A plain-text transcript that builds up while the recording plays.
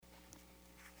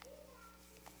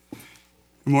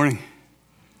Good morning.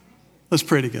 Let's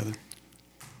pray together.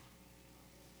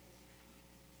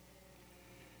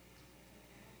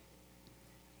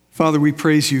 Father, we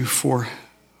praise you for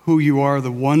who you are,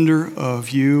 the wonder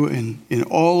of you and in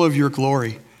all of your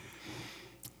glory,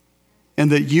 and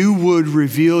that you would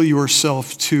reveal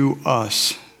yourself to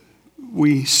us.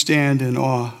 We stand in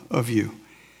awe of you.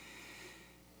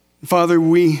 Father,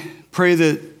 we pray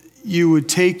that you would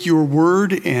take your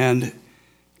word and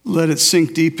let it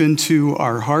sink deep into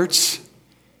our hearts.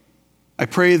 I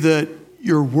pray that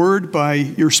your word, by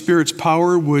your Spirit's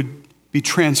power, would be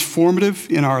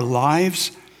transformative in our lives,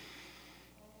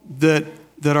 that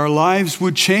our lives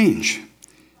would change,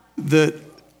 that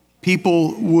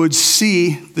people would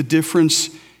see the difference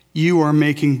you are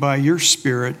making by your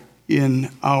Spirit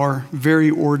in our very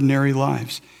ordinary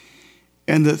lives,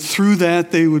 and that through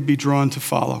that they would be drawn to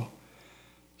follow.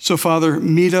 So, Father,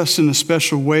 meet us in a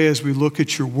special way as we look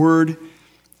at your word.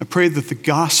 I pray that the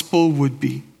gospel would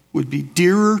be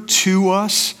dearer to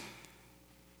us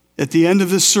at the end of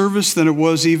this service than it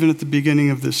was even at the beginning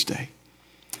of this day.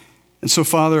 And so,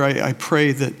 Father, I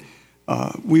pray that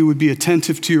we would be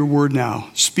attentive to your word now.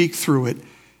 Speak through it.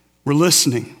 We're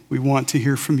listening. We want to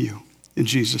hear from you. In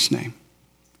Jesus' name,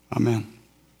 amen.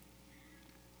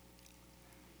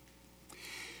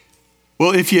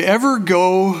 Well, if you ever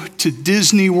go to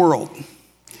Disney World,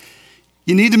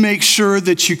 you need to make sure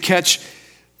that you catch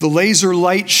the laser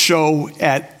light show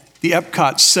at the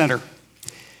Epcot Center.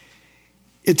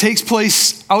 It takes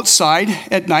place outside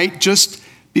at night just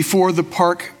before the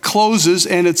park closes,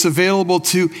 and it's available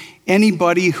to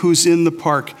anybody who's in the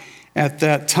park at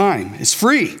that time. It's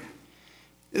free.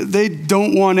 They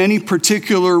don't want any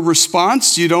particular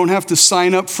response. You don't have to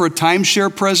sign up for a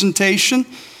timeshare presentation.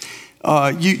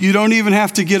 You don't even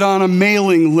have to get on a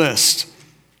mailing list.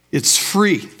 It's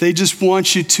free. They just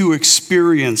want you to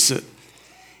experience it.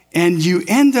 And you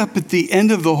end up at the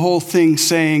end of the whole thing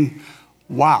saying,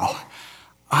 wow,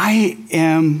 I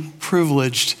am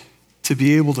privileged to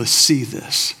be able to see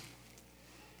this.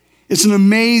 It's an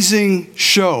amazing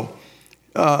show.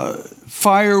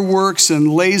 Fireworks and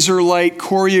laser light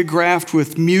choreographed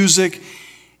with music.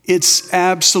 It's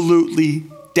absolutely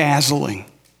dazzling.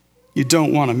 You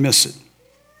don't want to miss it.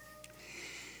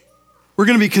 We're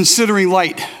going to be considering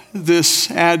light this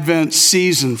Advent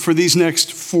season for these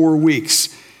next 4 weeks.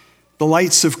 The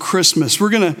lights of Christmas. We're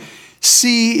going to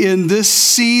see in this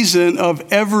season of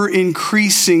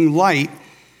ever-increasing light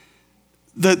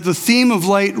that the theme of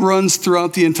light runs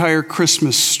throughout the entire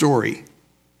Christmas story.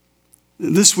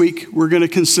 This week, we're going to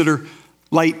consider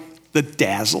light that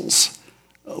dazzles,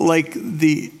 like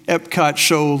the Epcot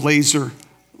show laser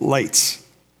lights.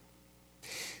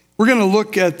 We're going to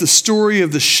look at the story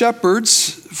of the shepherds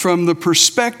from the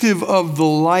perspective of the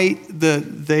light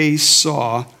that they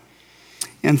saw,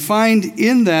 and find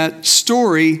in that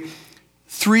story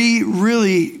 3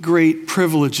 really great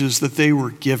privileges that they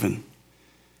were given.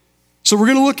 So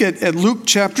we're going to look at Luke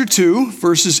chapter 2,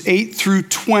 verses 8 through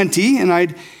 20, and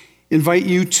I'd invite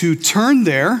you to turn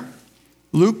there.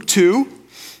 Luke 2,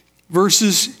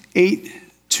 verses 8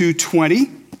 to 20.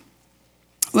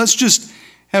 Let's just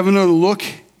have another look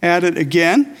at it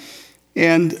again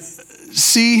and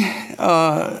see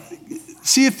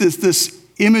if this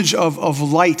image of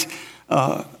light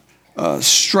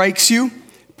strikes you,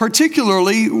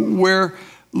 particularly where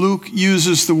Luke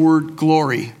uses the word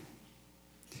glory.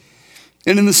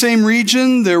 And in the same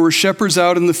region, there were shepherds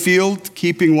out in the field,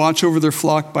 keeping watch over their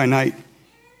flock by night.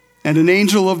 And an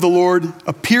angel of the Lord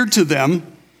appeared to them,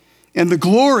 and the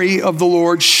glory of the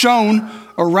Lord shone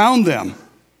around them.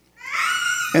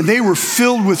 And they were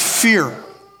filled with fear.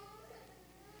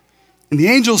 And the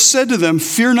angel said to them,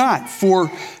 "Fear not, for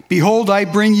behold, I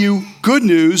bring you good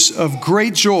news of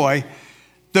great joy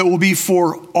that will be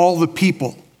for all the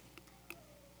people.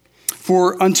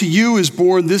 For unto you is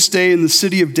born this day in the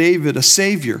city of David a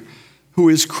Savior, who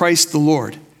is Christ the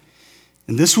Lord.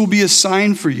 And this will be a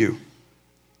sign for you.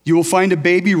 You will find a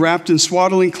baby wrapped in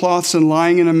swaddling cloths and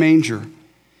lying in a manger."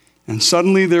 And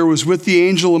suddenly there was with the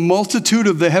angel a multitude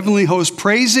of the heavenly host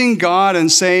praising God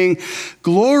and saying,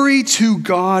 "Glory to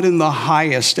God in the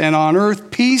highest, and on earth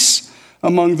peace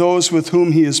among those with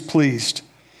whom he is pleased."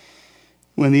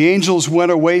 When the angels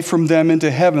went away from them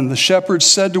into heaven, the shepherds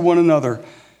said to one another,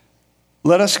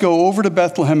 "Let us go over to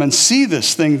Bethlehem and see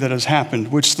this thing that has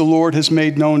happened, which the Lord has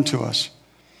made known to us."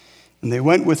 And they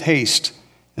went with haste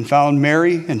and found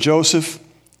Mary and Joseph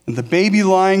and the baby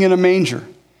lying in a manger.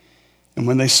 And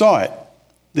when they saw it,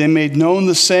 they made known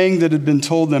the saying that had been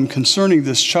told them concerning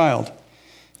this child.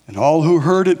 And all who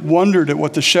heard it wondered at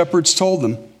what the shepherds told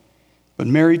them. But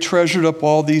Mary treasured up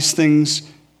all these things,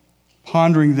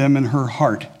 pondering them in her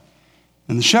heart.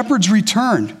 And the shepherds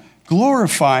returned,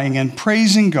 glorifying and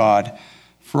praising God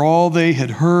for all they had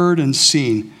heard and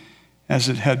seen as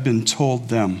it had been told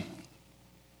them.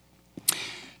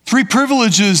 3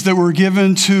 privileges that were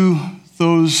given to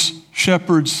those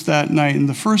shepherds that night. And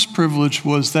the first privilege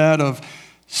was that of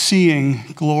seeing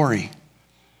glory.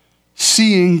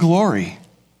 Seeing glory.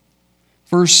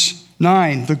 Verse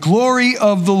 9, the glory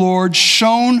of the Lord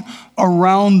shone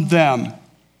around them.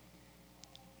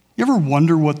 You ever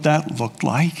wonder what that looked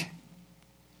like?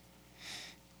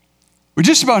 We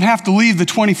just about have to leave the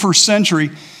 21st century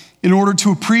in order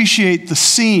to appreciate the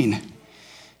scene.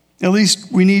 At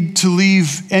least we need to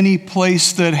leave any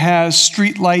place that has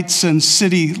street lights and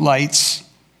city lights.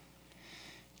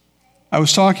 I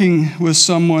was talking with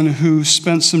someone who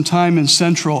spent some time in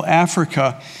Central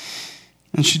Africa,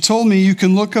 and she told me you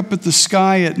can look up at the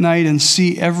sky at night and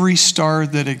see every star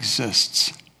that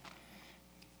exists.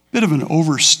 Bit of an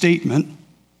overstatement,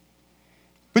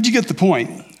 but you get the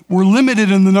point. We're limited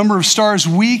in the number of stars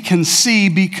we can see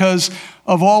because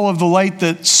of all of the light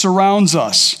that surrounds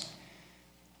us.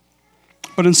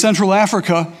 But in Central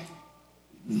Africa,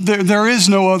 there is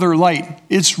no other light.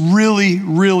 It's really,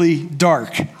 really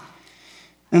dark.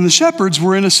 And the shepherds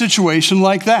were in a situation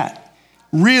like that.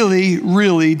 Really,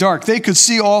 really dark. They could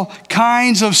see all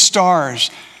kinds of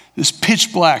stars, this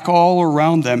pitch black all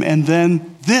around them. And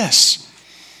then this,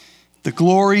 the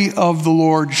glory of the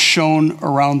Lord shone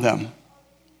around them.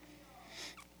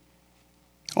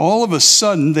 All of a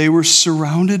sudden, they were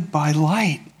surrounded by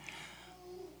light.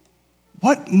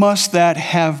 What must that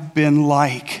have been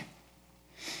like?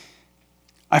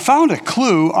 I found a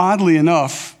clue, oddly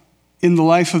enough, in the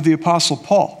life of the Apostle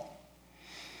Paul.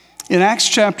 In Acts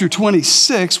chapter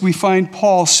 26, we find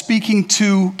Paul speaking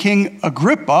to King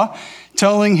Agrippa,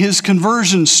 telling his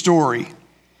conversion story.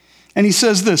 And he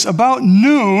says this, about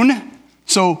noon,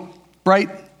 so bright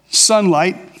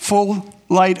sunlight, full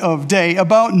light of day.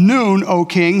 About noon, O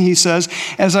king, he says,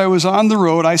 as I was on the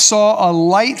road, I saw a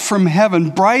light from heaven,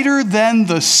 brighter than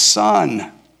the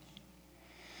sun,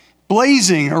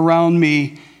 blazing around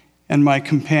me and my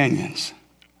companions.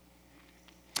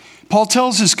 Paul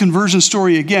tells his conversion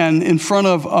story again in front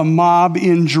of a mob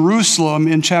in Jerusalem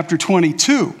in chapter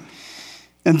 22.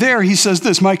 And there he says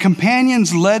this, my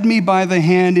companions led me by the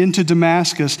hand into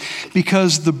Damascus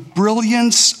because the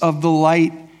brilliance of the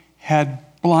light had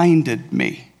blinded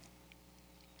me.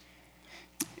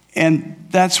 And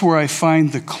that's where I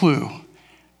find the clue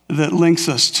that links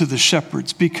us to the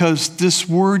shepherds, because this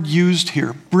word used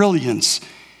here, brilliance,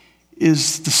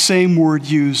 is the same word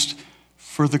used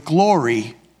for the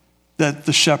glory that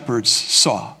the shepherds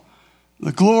saw.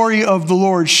 The glory of the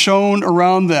Lord shone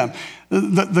around them.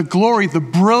 The glory, the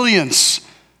brilliance,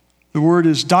 the word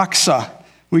is doxa.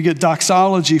 We get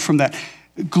doxology from that.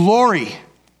 Glory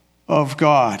of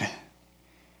God.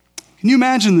 Can you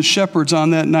imagine the shepherds on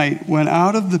that night when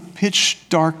out of the pitch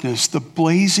darkness, the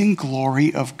blazing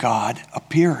glory of God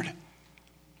appeared?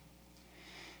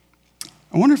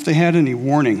 I wonder if they had any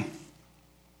warning.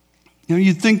 You know,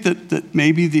 you'd think that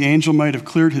maybe the angel might have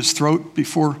cleared his throat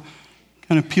before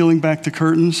kind of peeling back the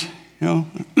curtains. You know,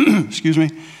 excuse me,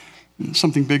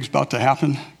 something big's about to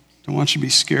happen. Don't want you to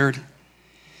be scared.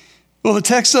 Well, the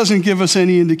text doesn't give us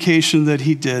any indication that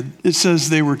he did. It says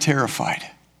they were terrified.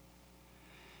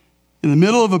 In the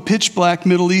middle of a pitch black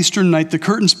Middle Eastern night, the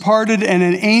curtains parted and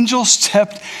an angel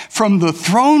stepped from the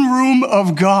throne room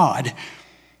of God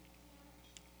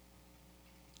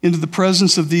into the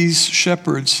presence of these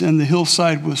shepherds, and the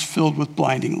hillside was filled with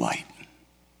blinding light.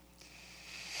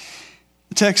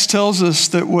 The text tells us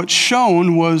that what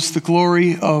shone was the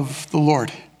glory of the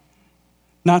Lord,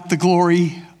 not the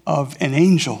glory of an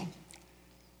angel,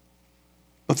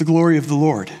 but the glory of the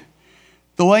Lord.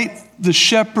 The light the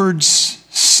shepherds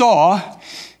saw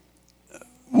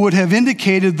would have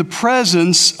indicated the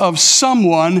presence of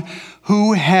someone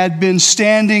who had been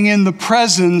standing in the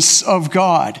presence of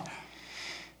God.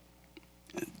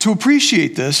 To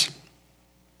appreciate this,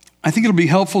 I think it'll be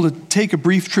helpful to take a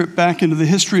brief trip back into the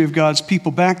history of God's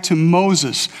people, back to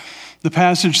Moses, the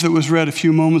passage that was read a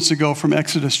few moments ago from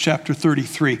Exodus chapter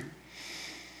 33.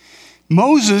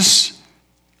 Moses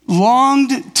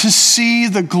longed to see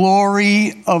the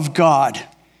glory of God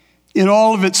in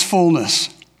all of its fullness.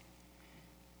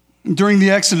 During the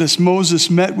Exodus, Moses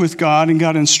met with God and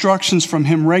got instructions from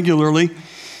him regularly.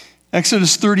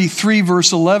 Exodus 33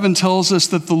 verse 11 tells us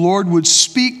that the Lord would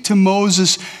speak to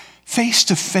Moses face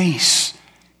to face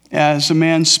as a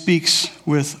man speaks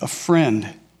with a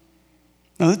friend.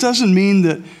 Now that doesn't mean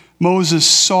that Moses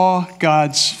saw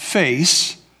God's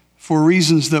face for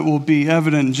reasons that will be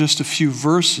evident in just a few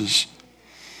verses.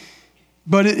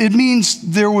 but it means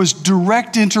there was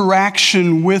direct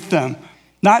interaction with them,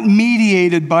 not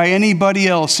mediated by anybody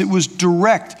else. It was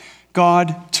direct,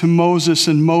 God to Moses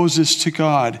and Moses to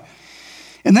God.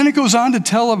 And then it goes on to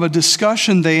tell of a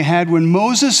discussion they had when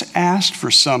Moses asked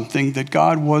for something that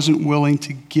God wasn't willing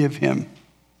to give him.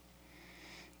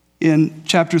 In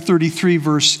chapter 33,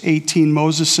 verse 18,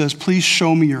 Moses says, "Please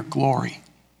show me your glory."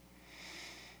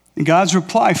 And God's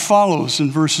reply follows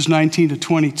in verses 19 to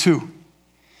 22.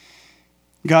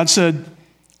 God said,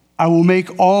 "I will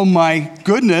make all my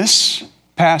goodness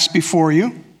pass before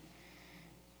you.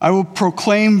 I will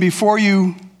proclaim before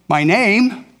you my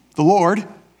name, the Lord.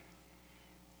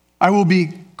 I will be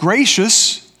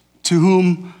gracious to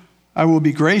whom I will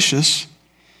be gracious.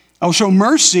 I will show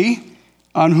mercy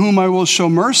on whom I will show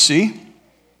mercy.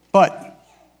 But,"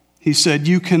 he said,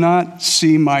 "you cannot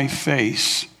see my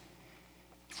face,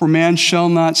 for man shall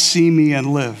not see me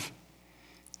and live."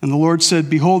 And the Lord said,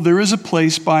 "Behold, there is a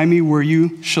place by me where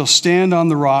you shall stand on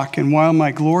the rock, and while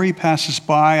my glory passes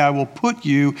by, I will put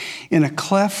you in a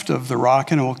cleft of the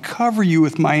rock, and I will cover you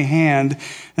with my hand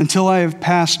until I have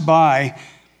passed by.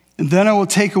 And then I will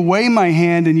take away my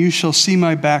hand, and you shall see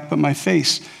my back, but my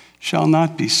face shall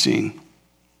not be seen."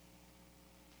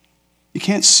 You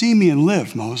can't see me and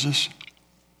live, Moses.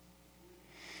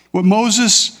 What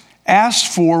Moses asked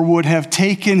for would have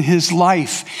taken his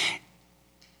life.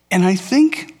 And I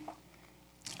think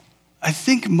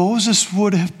Moses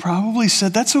would have probably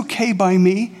said, "That's okay by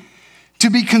me. To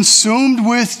be consumed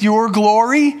with your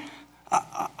glory,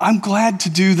 I'm glad to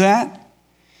do that."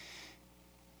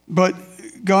 But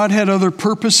God had other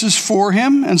purposes for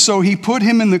him, and so he put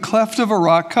him in the cleft of a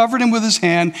rock, covered him with his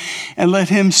hand, and let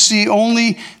him see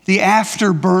only the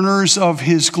afterburners of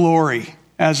his glory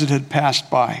as it had passed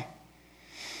by.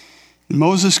 And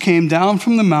Moses came down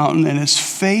from the mountain, and his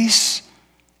face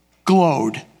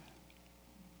glowed.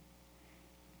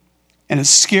 And it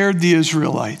scared the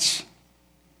Israelites.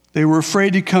 They were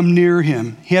afraid to come near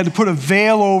him. He had to put a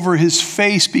veil over his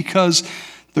face because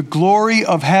the glory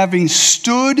of having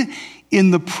stood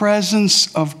in the presence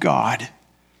of God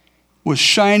was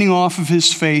shining off of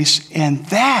his face, and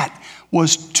that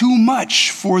was too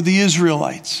much for the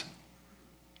Israelites.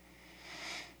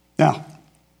 Now,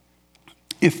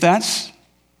 if that's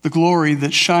the glory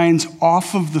that shines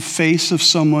off of the face of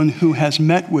someone who has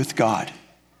met with God,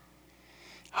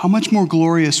 how much more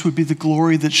glorious would be the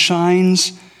glory that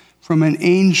shines from an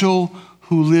angel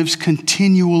who lives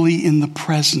continually in the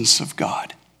presence of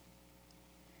God?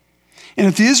 And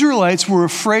if the Israelites were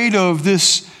afraid of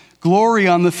this glory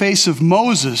on the face of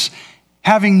Moses,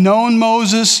 having known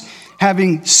Moses,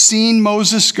 having seen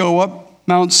Moses go up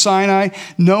Mount Sinai,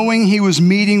 knowing he was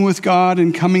meeting with God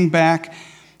and coming back,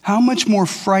 how much more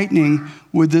frightening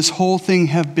would this whole thing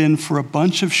have been for a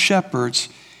bunch of shepherds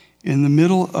in the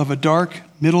middle of a dark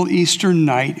Middle Eastern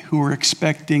night who were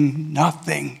expecting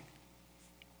nothing?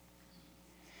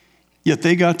 Yet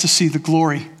they got to see the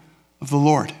glory of the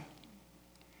Lord.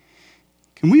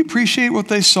 Can we appreciate what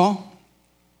they saw?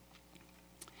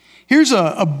 Here's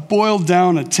a boiled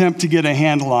down attempt to get a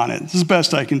handle on it. This is the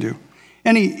best I can do.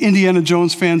 Any Indiana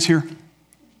Jones fans here?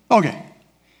 Okay.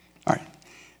 All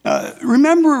right.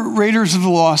 Remember Raiders of the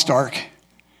Lost Ark?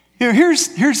 Here's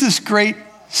this great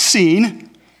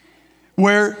scene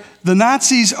where the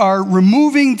Nazis are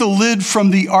removing the lid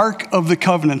from the Ark of the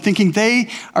Covenant, thinking they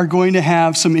are going to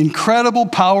have some incredible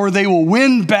power. They will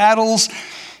win battles,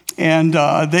 and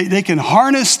they can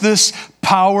harness this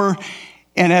power.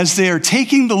 And as they are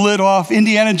taking the lid off,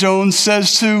 Indiana Jones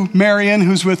says to Marion,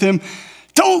 who's with him,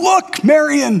 "Don't look,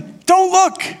 Marion, don't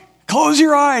look. Close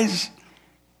your eyes."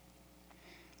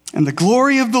 And the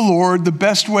glory of the Lord, the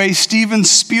best way Steven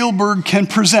Spielberg can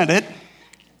present it,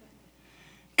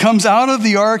 comes out of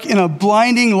the ark in a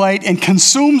blinding light and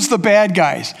consumes the bad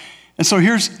guys. And so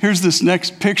here's this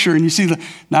next picture, and you see the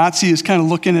Nazi is kind of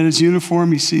looking at his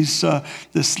uniform. He sees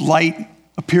this light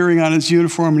appearing on his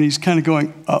uniform, and he's kind of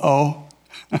going, uh-oh.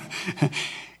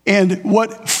 And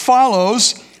what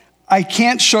follows, I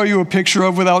can't show you a picture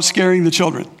of without scaring the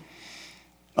children.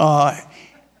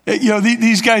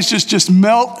 These guys just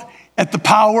melt at the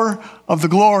power of the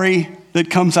glory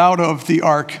that comes out of the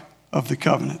Ark of the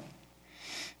Covenant.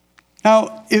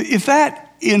 Now, if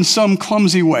that in some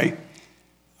clumsy way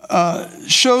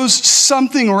shows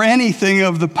something or anything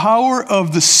of the power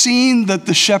of the scene that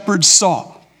the shepherds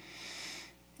saw,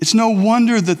 it's no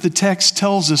wonder that the text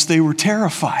tells us they were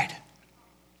terrified.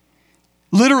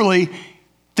 Literally,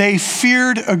 they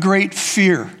feared a great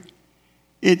fear.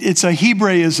 It's a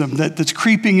Hebraism that's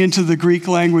creeping into the Greek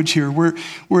language here,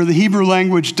 where the Hebrew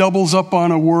language doubles up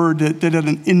on a word that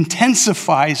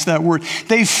intensifies that word.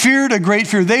 They feared a great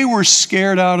fear. They were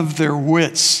scared out of their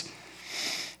wits.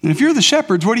 And if you're the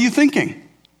shepherds, what are you thinking?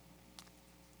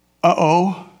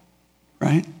 Uh-oh,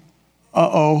 right?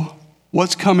 Uh-oh,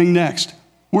 what's coming next?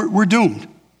 We're doomed.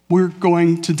 We're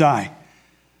going to die.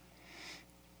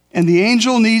 And the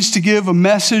angel needs to give a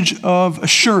message of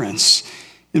assurance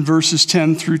in verses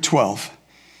 10 through 12.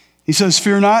 He says,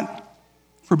 "Fear not,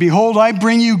 for behold, I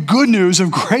bring you good news of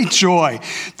great joy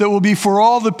that will be for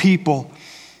all the people.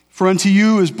 For unto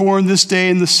you is born this day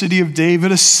in the city of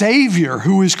David a Savior,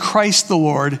 who is Christ the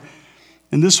Lord.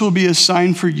 And this will be a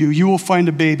sign for you. You will find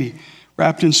a baby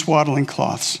wrapped in swaddling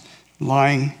cloths,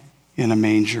 lying in a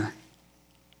manger."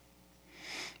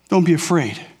 Don't be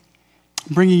afraid.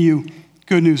 I'm bringing you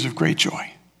good news of great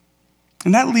joy.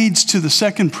 And that leads to the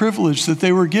second privilege that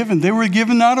they were given. They were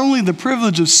given not only the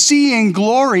privilege of seeing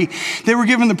glory, they were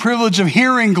given the privilege of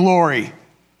hearing glory.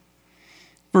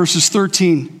 Verses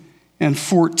 13 and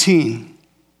 14.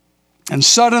 "And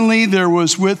suddenly there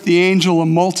was with the angel a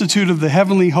multitude of the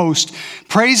heavenly host,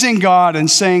 praising God and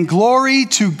saying, 'Glory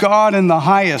to God in the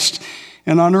highest,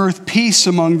 and on earth peace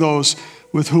among those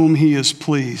with whom he is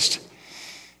pleased.'"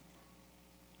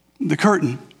 The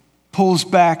curtain pulls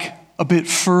back a bit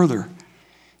further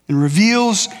and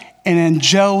reveals an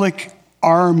angelic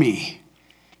army.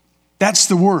 That's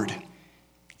the word.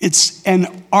 It's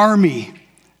an army,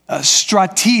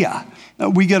 stratia.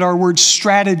 We get our word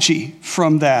strategy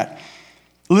from that.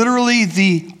 Literally,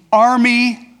 the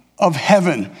army of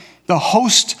heaven, the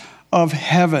host of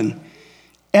heaven.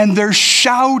 And they're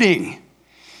shouting,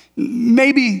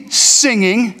 maybe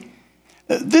singing.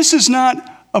 This is not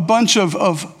a bunch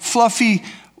of fluffy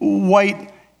white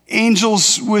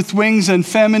angels with wings and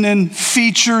feminine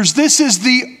features. This is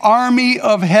the army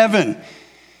of heaven.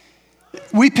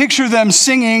 We picture them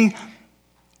singing.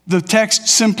 The text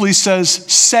simply says,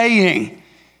 saying,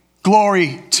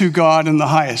 "Glory to God in the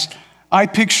highest." I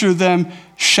picture them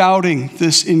shouting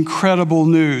this incredible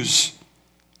news.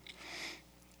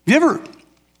 Have you ever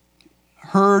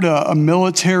heard a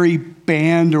military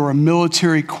band or a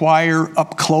military choir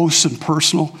up close and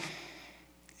personal?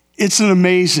 It's an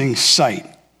amazing sight.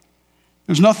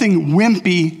 There's nothing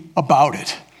wimpy about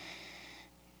it.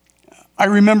 I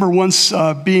remember once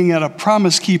being at a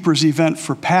Promise Keepers event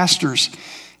for pastors,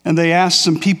 and they asked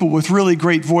some people with really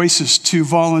great voices to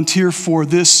volunteer for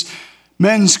this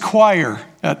men's choir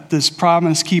at this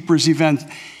Promise Keepers event.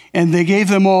 And they gave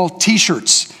them all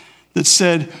t-shirts that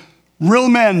said, "Real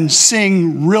men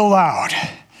sing real loud."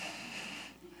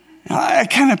 I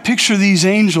kind of picture these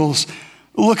angels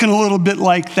looking a little bit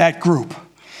like that group.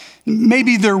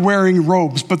 Maybe they're wearing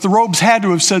robes, but the robes had to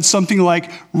have said something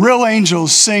like, "Real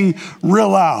angels sing real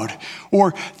loud,"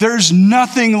 or "There's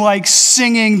nothing like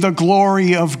singing the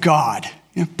glory of God."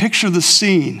 You know, picture the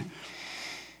scene.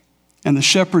 And the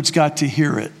shepherds got to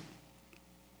hear it.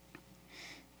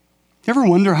 You ever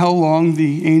wonder how long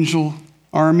the angel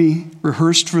army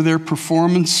rehearsed for their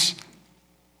performance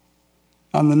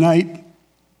on the night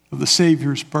of the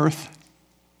Savior's birth?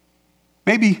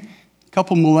 Maybe a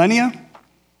couple millennia.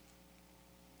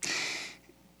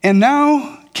 And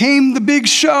now came the big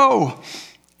show,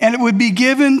 and it would be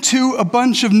given to a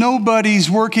bunch of nobodies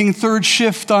working third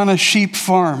shift on a sheep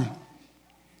farm.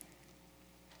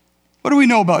 What do we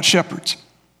know about shepherds?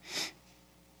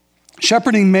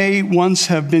 Shepherding may once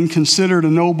have been considered a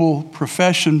noble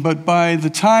profession, but by the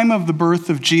time of the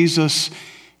birth of Jesus,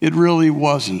 it really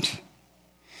wasn't.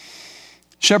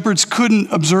 Shepherds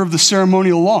couldn't observe the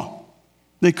ceremonial law.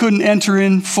 They couldn't enter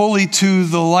in fully to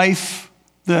the life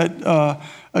that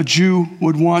a Jew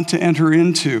would want to enter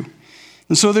into.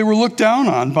 And so they were looked down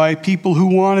on by people who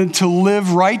wanted to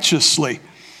live righteously.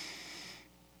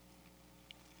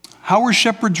 How were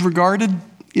shepherds regarded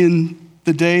in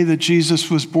the day that Jesus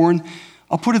was born?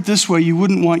 I'll put it this way: you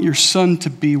wouldn't want your son to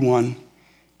be one.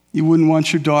 You wouldn't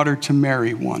want your daughter to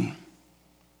marry one.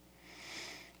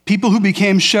 People who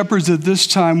became shepherds at this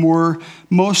time were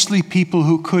mostly people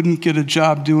who couldn't get a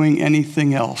job doing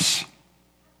anything else.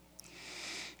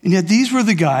 And yet these were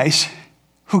the guys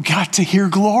who got to hear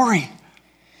glory.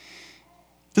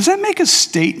 Does that make a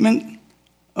statement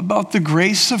about the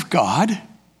grace of God?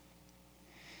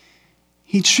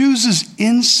 He chooses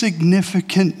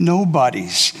insignificant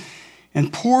nobodies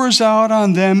and pours out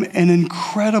on them an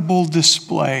incredible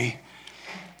display.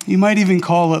 You might even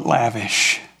call it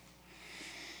lavish.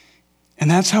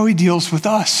 And that's how he deals with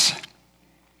us.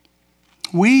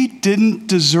 We didn't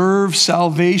deserve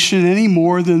salvation any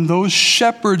more than those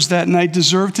shepherds that night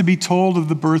deserved to be told of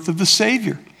the birth of the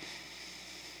Savior.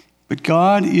 But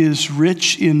God is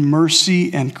rich in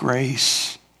mercy and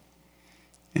grace,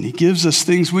 and he gives us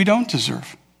things we don't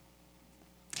deserve.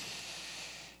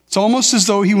 It's almost as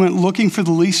though he went looking for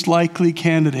the least likely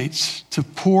candidates to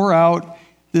pour out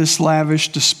this lavish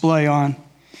display on,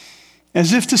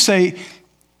 as if to say,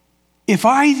 if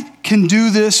I can do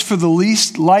this for the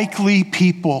least likely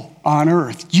people on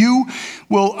earth, you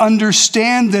will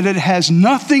understand that it has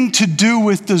nothing to do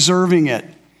with deserving it.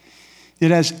 It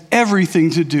has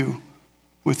everything to do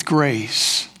with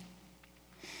grace.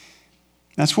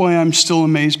 That's why I'm still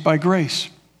amazed by grace.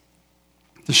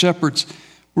 The shepherds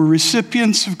were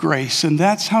recipients of grace, and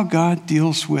that's how God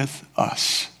deals with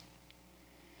us.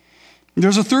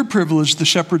 There's a third privilege the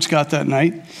shepherds got that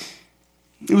night.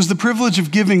 It was the privilege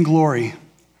of giving glory.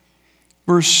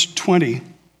 Verse 20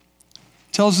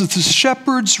 tells us the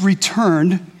shepherds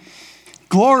returned,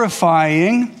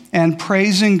 glorifying and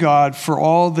praising God for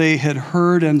all they had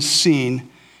heard and seen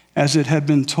as it had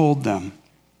been told them.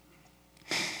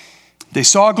 They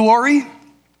saw glory,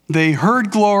 they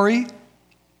heard glory,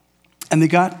 and they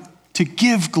got to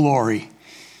give glory.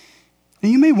 And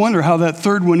you may wonder how that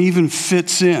third one even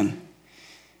fits in.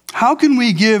 How can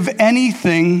we give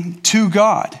anything to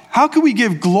God? How can we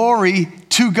give glory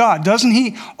to God? Doesn't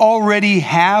he already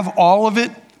have all of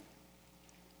it?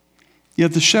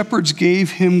 Yet the shepherds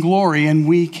gave him glory, and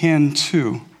we can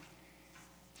too.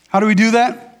 How do we do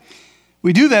that?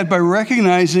 We do that by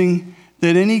recognizing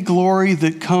that any glory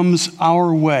that comes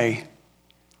our way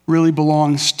really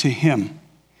belongs to him.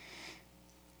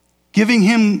 Giving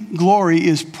him glory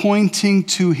is pointing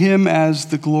to him as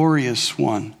the glorious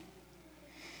one.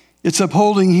 It's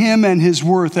upholding him and his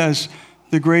worth as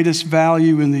the greatest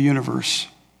value in the universe.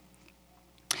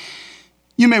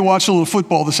 You may watch a little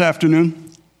football this afternoon.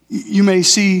 You may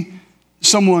see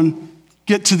someone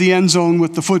get to the end zone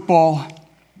with the football,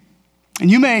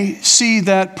 and you may see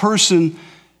that person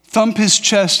thump his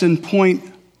chest and point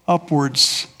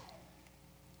upwards.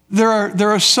 There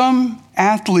are some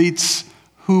athletes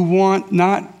who want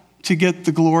not to get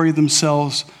the glory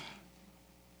themselves,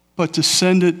 but to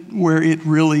send it where it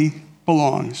really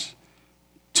belongs,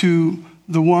 to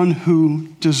the one who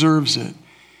deserves it.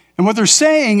 And what they're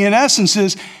saying, in essence,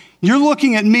 is, you're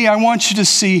looking at me, I want you to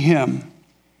see him.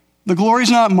 The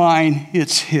glory's not mine,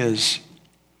 it's his.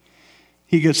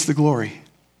 He gets the glory.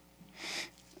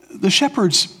 The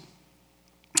shepherds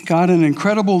got an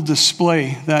incredible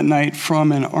display that night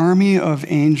from an army of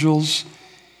angels.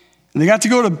 And they got to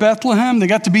go to Bethlehem. They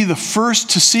got to be the first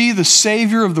to see the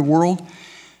Savior of the world.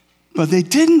 But they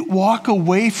didn't walk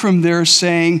away from there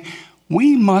saying,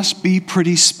 we must be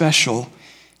pretty special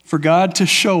for God to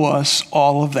show us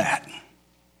all of that.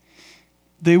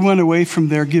 They went away from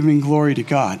there giving glory to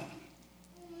God.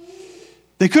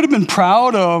 They could have been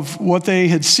proud of what they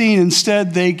had seen.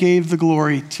 Instead, they gave the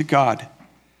glory to God.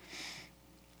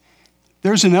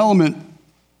 There's an element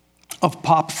of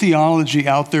pop theology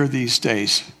out there these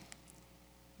days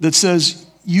that says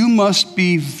you must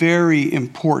be very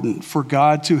important for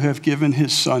God to have given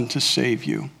his son to save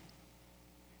you.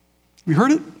 Have you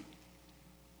heard it?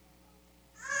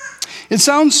 It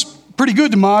sounds pretty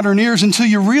good to modern ears until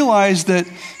you realize that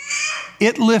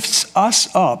it lifts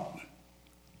us up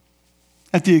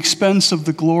at the expense of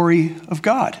the glory of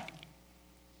God.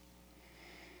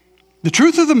 The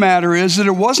truth of the matter is that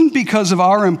it wasn't because of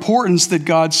our importance that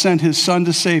God sent his son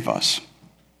to save us.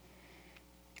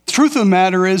 The truth of the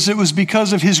matter is it was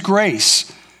because of his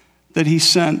grace that he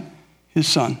sent his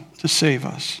son to save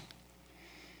us.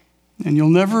 And you'll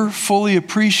never fully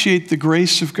appreciate the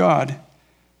grace of God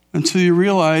until you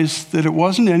realize that it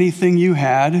wasn't anything you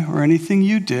had or anything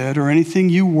you did or anything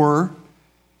you were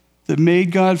that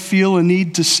made God feel a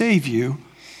need to save you.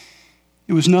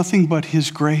 It was nothing but his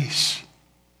grace.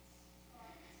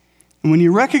 And when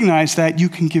you recognize that, you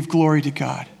can give glory to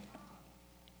God.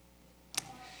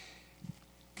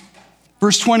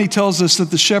 Verse 20 tells us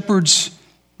that the shepherds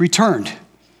returned,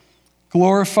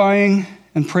 glorifying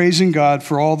and praising God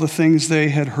for all the things they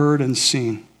had heard and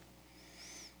seen.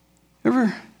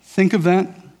 Ever think of that?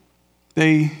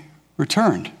 They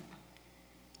returned.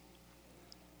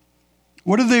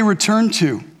 What did they return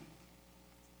to?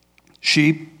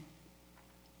 Sheep.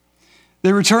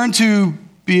 They returned to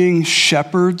being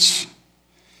shepherds.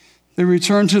 They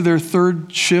returned to their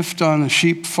third shift on a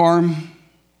sheep farm.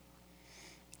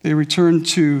 They returned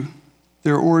to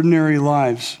their ordinary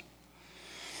lives.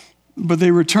 But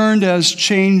they returned as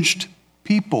changed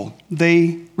people.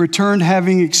 They returned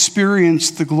having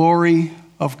experienced the glory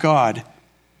of God.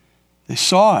 They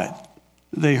saw it,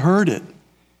 they heard it,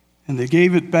 and they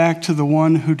gave it back to the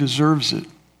one who deserves it.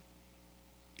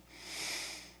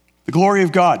 The glory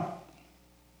of God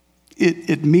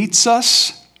it meets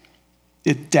us,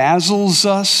 it dazzles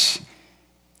us,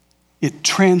 it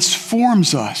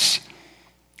transforms us,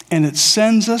 and it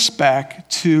sends us back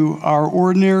to our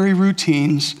ordinary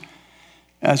routines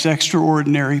as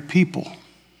extraordinary people.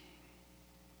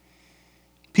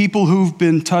 People who've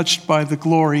been touched by the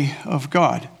glory of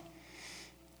God.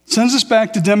 It sends us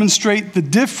back to demonstrate the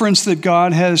difference that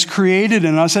God has created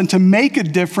in us and to make a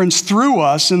difference through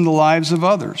us in the lives of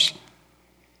others.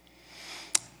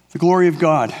 The glory of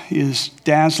God is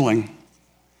dazzling.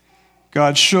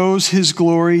 God shows his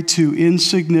glory to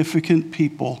insignificant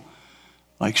people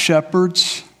like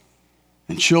shepherds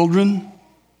and children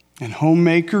and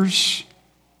homemakers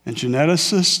and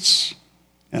geneticists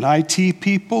and IT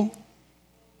people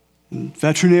and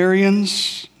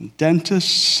veterinarians and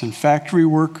dentists and factory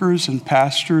workers and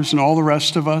pastors and all the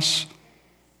rest of us,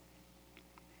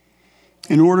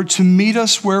 in order to meet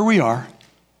us where we are,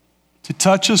 to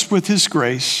touch us with his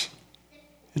grace,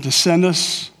 and to send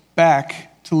us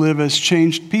back to live as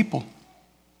changed people.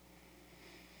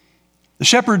 The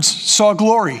shepherds saw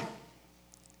glory,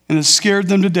 and it scared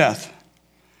them to death.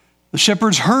 The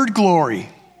shepherds heard glory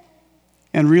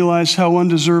and realized how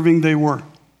undeserving they were.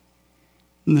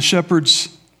 And the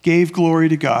shepherds gave glory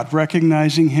to God,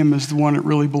 recognizing him as the one it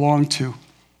really belonged to. You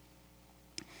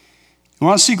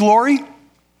want to see glory?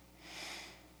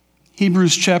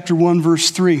 Hebrews chapter 1, verse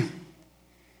 3.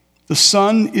 The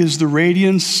sun is the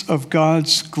radiance of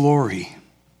God's glory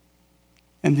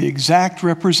and the exact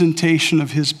representation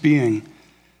of his being,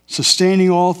 sustaining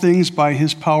all things by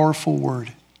his powerful word.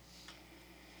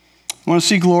 You want to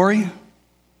see glory?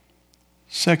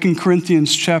 2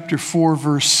 Corinthians chapter 4,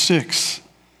 verse 6.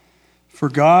 For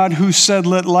God, who said,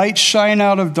 "Let light shine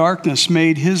out of darkness,"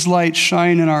 made his light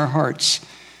shine in our hearts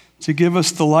to give us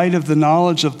the light of the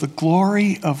knowledge of the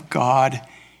glory of God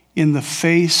in the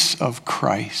face of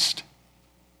Christ.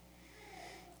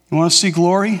 You want to see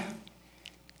glory?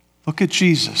 Look at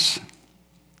Jesus.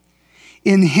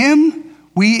 In him,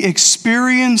 we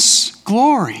experience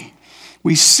glory.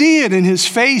 We see it in his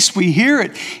face. We hear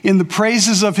it in the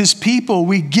praises of his people.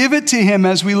 We give it to him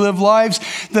as we live lives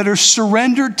that are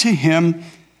surrendered to him,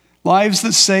 lives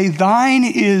that say, "Thine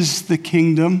is the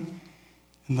kingdom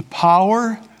and the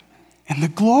power and the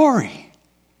glory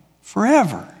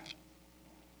forever."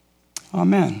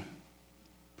 Amen.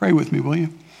 Pray with me, will you?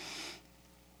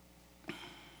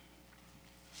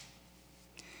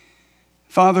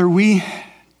 Father, we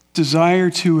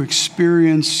desire to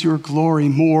experience your glory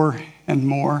more and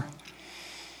more.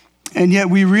 And yet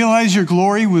we realize your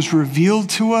glory was revealed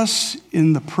to us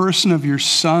in the person of your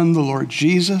Son, the Lord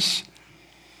Jesus.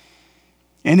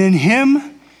 And in him,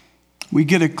 we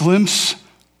get a glimpse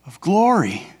of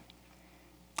glory.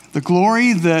 The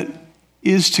glory that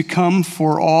is to come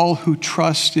for all who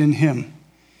trust in him.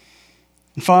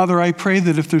 And Father, I pray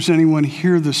that if there's anyone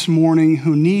here this morning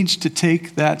who needs to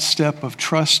take that step of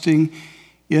trusting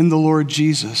in the Lord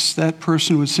Jesus, that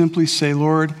person would simply say,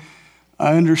 "Lord,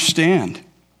 I understand.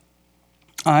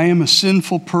 I am a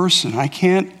sinful person. I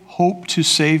can't hope to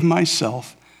save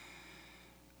myself.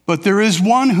 But there is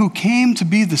one who came to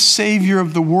be the Savior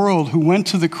of the world, who went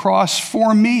to the cross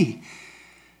for me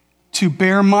to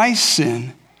bear my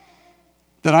sin,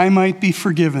 that I might be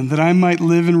forgiven, that I might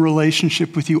live in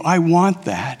relationship with you. I want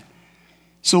that.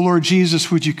 So Lord Jesus,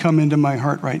 would you come into my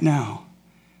heart right now?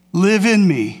 Live in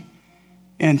me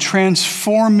and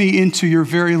transform me into your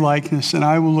very likeness, and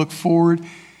I will look forward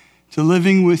to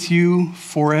living with you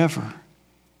forever."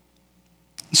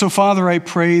 So, Father, I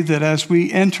pray that as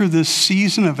we enter this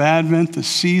season of Advent, the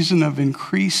season of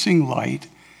increasing light,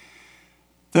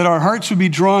 that our hearts would be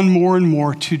drawn more and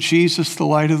more to Jesus, the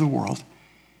light of the world,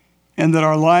 and that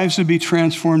our lives would be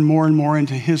transformed more and more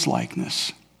into his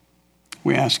likeness.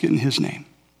 We ask it in his name.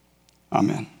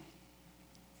 Amen.